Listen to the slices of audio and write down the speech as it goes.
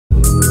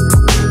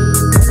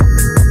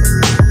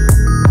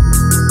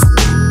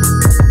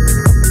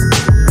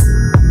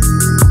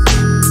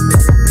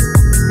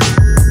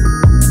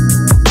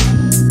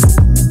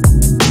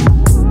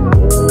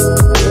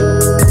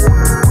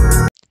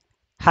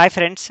Hi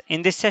friends,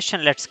 in this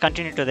session let's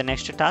continue to the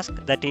next task,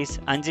 that is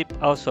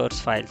unzip our source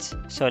files.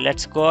 So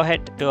let's go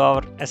ahead to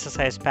our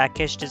SSIS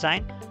package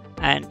design,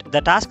 and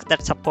the task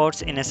that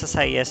supports in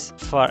SSIS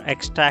for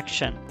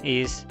extraction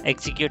is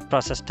execute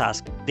process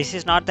task. This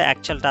is not the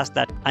actual task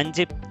that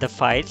unzip the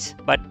files,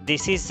 but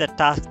this is the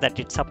task that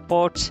it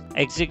supports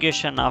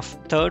execution of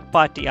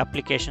third-party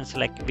applications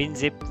like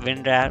Unzip,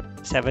 WinRAR,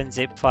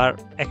 7zip for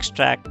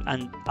extract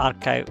and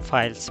archive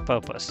files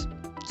purpose.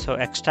 So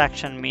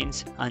extraction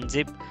means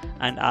unzip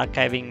and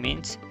archiving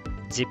means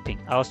zipping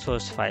our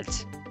source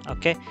files.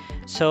 Okay,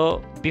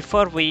 so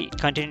before we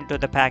continue to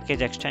the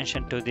package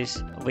extension to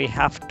this, we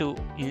have to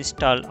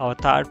install our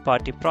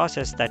third-party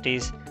process, that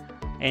is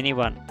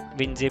anyone,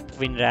 Unzip,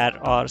 WinRAR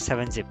or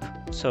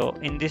 7zip. So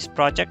in this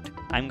project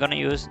I'm going to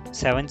use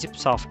 7zip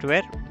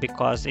software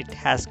because it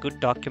has good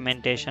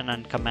documentation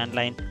and command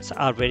lines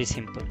are very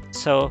simple.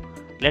 So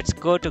let's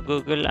go to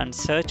Google and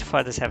search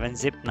for the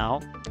 7zip.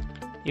 Now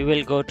you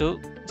will go to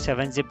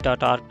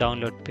 7zip.org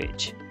download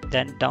page.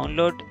 Then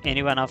download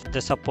any one of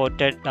the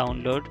supported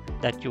download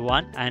that you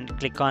want and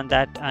click on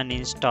that and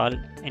install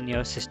in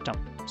your system.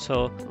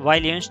 So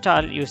while you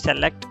install, you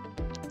select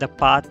the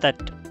path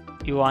that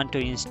you want to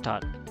install.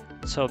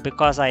 So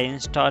because I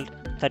installed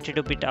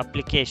 32-bit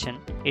application,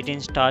 it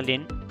installed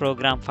in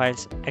program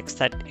files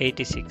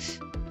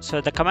x86.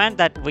 So the command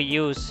that we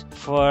use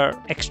for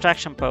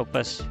extraction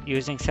purpose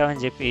using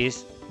 7zip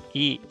is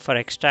E for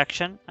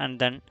extraction and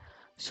then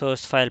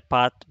source file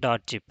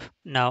path.zip.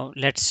 Now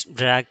let's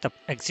drag the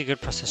execute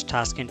process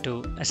task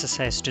into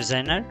SSIS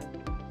designer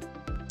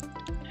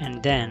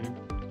and then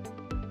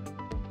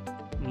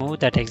move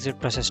that execute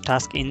process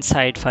task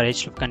inside for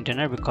each loop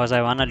container because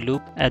I want to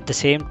loop at the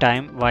same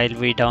time while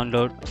we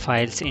download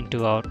files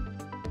into our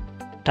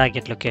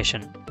target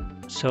location.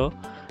 So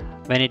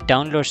when it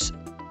downloads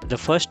the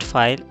first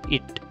file,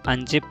 it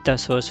unzip the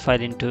source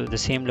file into the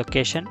same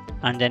location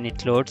and then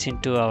it loads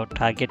into our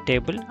target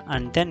table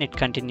and then it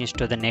continues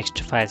to the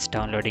next files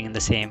downloading in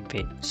the same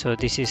way. So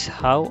this is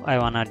how I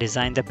want to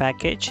design the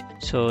package.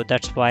 So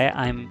that's why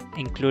I'm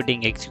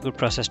including execute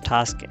process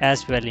task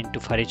as well into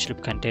for each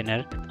loop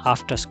container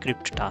after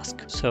script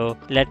task. So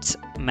let's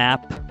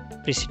map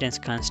precedence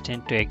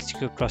constant to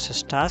execute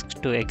process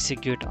task to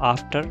execute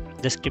after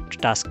the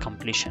script task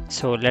completion.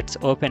 So let's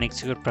open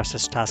execute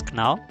process task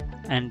now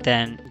and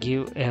then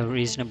give a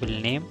reasonable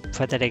name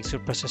for that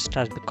execute process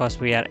task because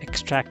we are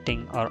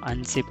extracting or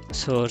unzip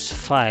source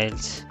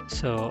files.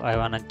 So I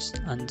want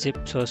to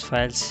unzip source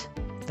files,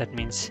 that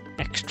means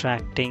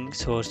extracting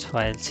source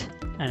files,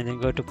 and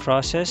then go to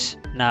process.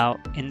 Now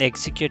in the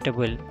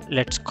executable,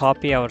 let's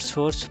copy our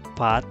source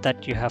path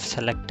that you have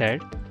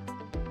selected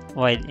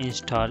while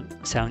install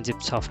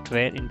 7zip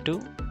software into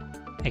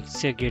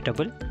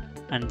executable,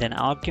 and then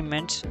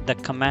arguments the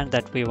command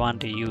that we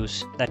want to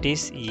use, that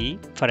is E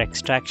for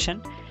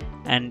extraction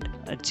and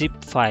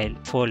zip file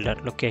folder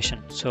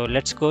location. So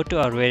let's go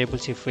to our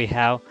variables if we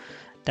have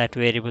that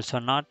variables or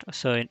not.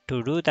 So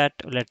to do that,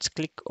 let's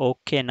click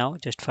OK now,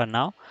 just for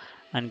now,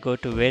 and go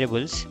to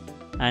variables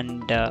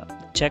and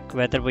check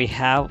whether we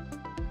have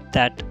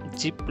that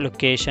zip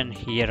location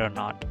here or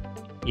not.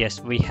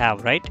 Yes, we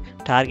have, right?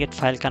 Target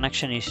file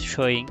connection is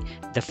showing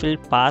the fill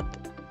path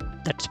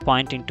that's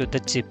pointing to the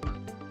zip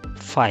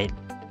file,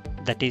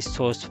 that is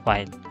source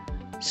file.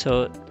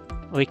 So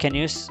we can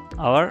use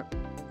our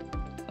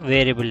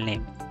variable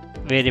name,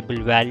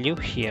 variable value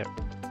here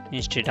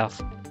instead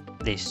of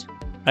this,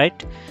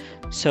 right?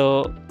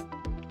 So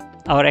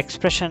our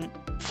expression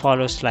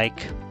follows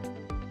like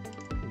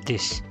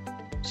this.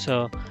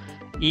 So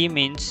E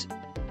means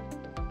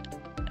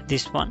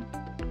this one,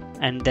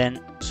 and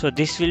then so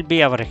this will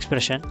be our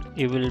expression.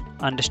 You will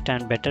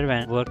understand better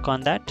when work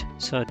on that.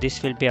 So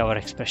this will be our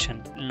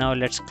expression. Now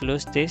let's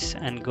close this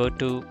and go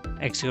to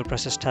execute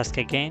process task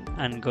again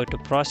and go to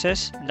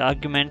process. The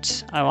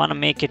arguments, I want to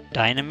make it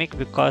dynamic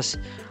because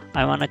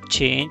I want to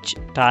change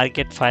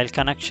target file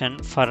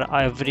connection for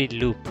every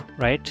loop,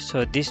 right?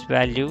 So this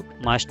value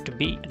must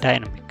be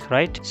dynamic,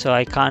 right? So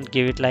I can't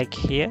give it like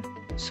here.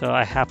 So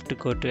I have to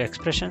go to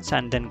expressions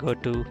and then go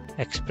to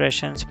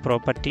expressions,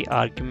 property,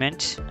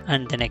 arguments,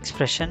 and then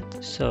expression.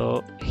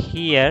 So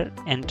here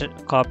enter,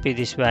 copy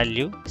this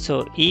value.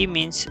 So E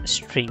means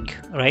string,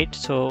 right?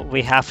 So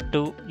we have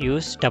to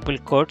use double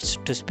quotes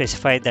to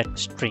specify that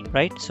string,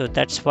 right? So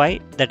that's why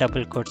the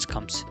double quotes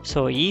comes.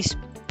 So E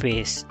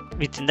space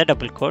within the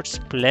double quotes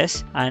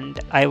plus, and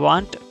I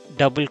want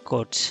double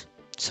quotes.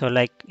 So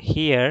like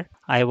here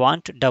I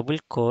want double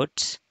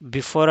quotes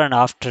before and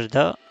after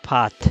the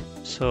path.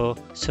 So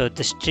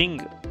the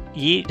string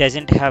E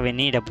doesn't have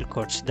any double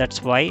quotes.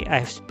 That's why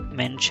I've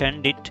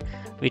mentioned it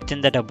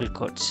within the double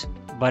quotes.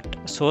 But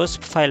source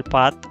file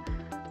path,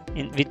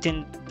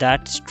 within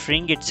that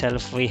string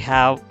itself, we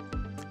have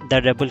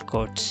the double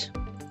quotes,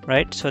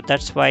 right? So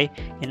that's why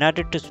in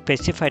order to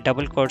specify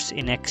double quotes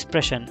in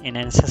expression, in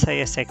an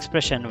SSIS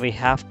expression, we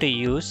have to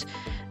use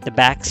the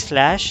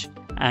backslash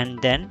and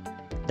then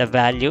the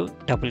value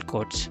double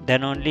quotes.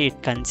 Then only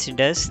it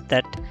considers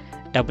that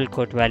double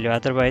quote value,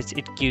 otherwise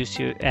it gives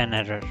you an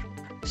error.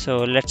 So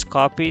let's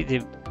copy the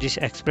this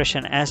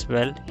expression as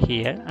well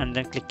here, and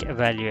then click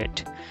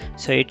evaluate.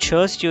 So it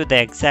shows you the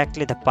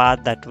exactly the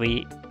path that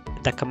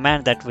the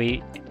command that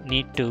we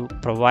need to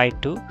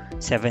provide to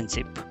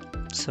 7-zip.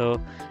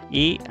 So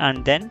E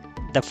and then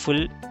the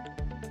full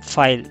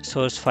file,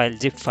 source file,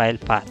 zip file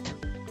path,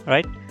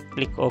 right?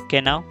 Click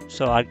OK now.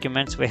 So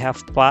arguments we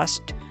have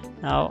passed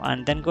now,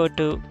 and then go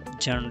to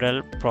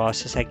general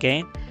process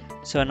again.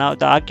 So now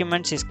the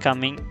arguments is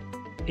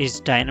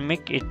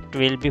dynamic. It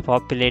will be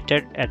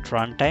populated at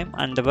runtime,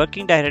 and the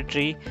working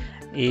directory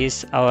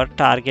is our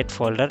target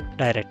folder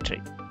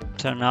directory.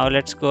 So now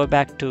let's go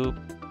back to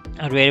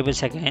our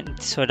variables again.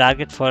 So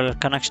target folder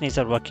connection is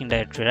our working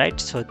directory, right?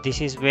 So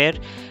this is where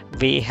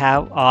we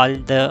have all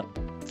the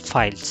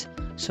files.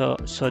 So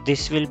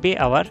this will be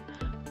our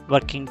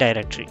working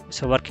directory.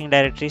 So working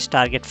directory is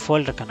target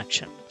folder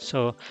connection.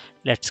 So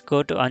let's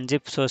go to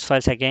unzip source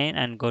files again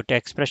and go to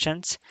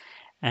expressions,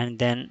 and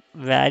then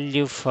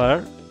value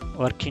for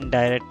working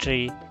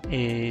directory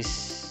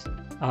is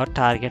our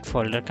target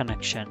folder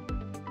connection.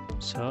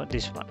 So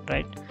this one,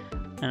 right?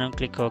 And now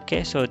click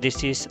OK. So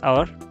this is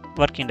our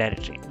working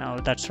directory. Now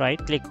that's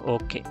right, click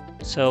OK.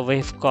 So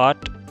we've got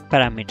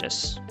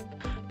parameters.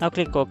 Now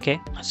click OK.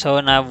 So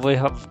now we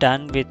have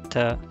done with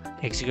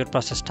execute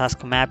process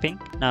task mapping.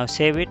 Now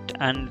save it,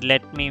 and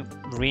let me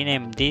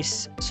rename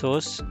this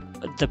source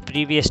the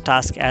previous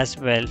task as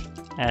well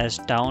as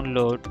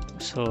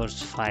download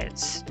source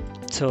files,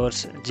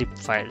 source zip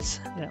files,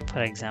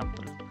 for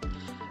example.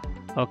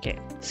 Okay,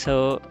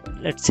 so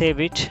let's save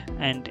it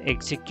and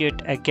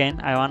execute again.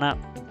 I wanna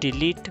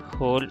delete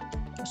whole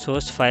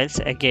source files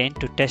again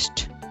to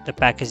test the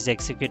package is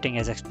executing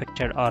as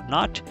expected or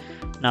not.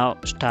 Now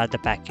start the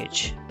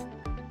package.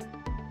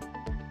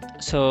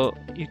 So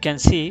you can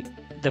see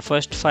the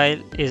first file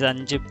is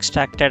unzip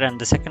extracted, and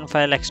the second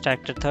file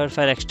extracted, third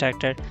file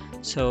extracted.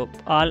 So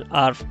all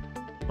are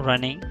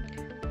running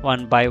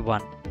one by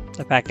one.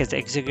 The package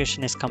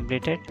execution is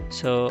completed.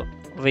 So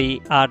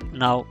we are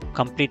now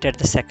completed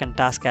the second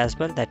task as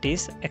well, that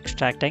is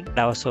extracting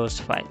our source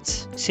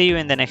files. See you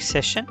in the next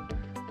session.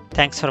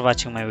 Thanks for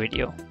watching my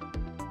video.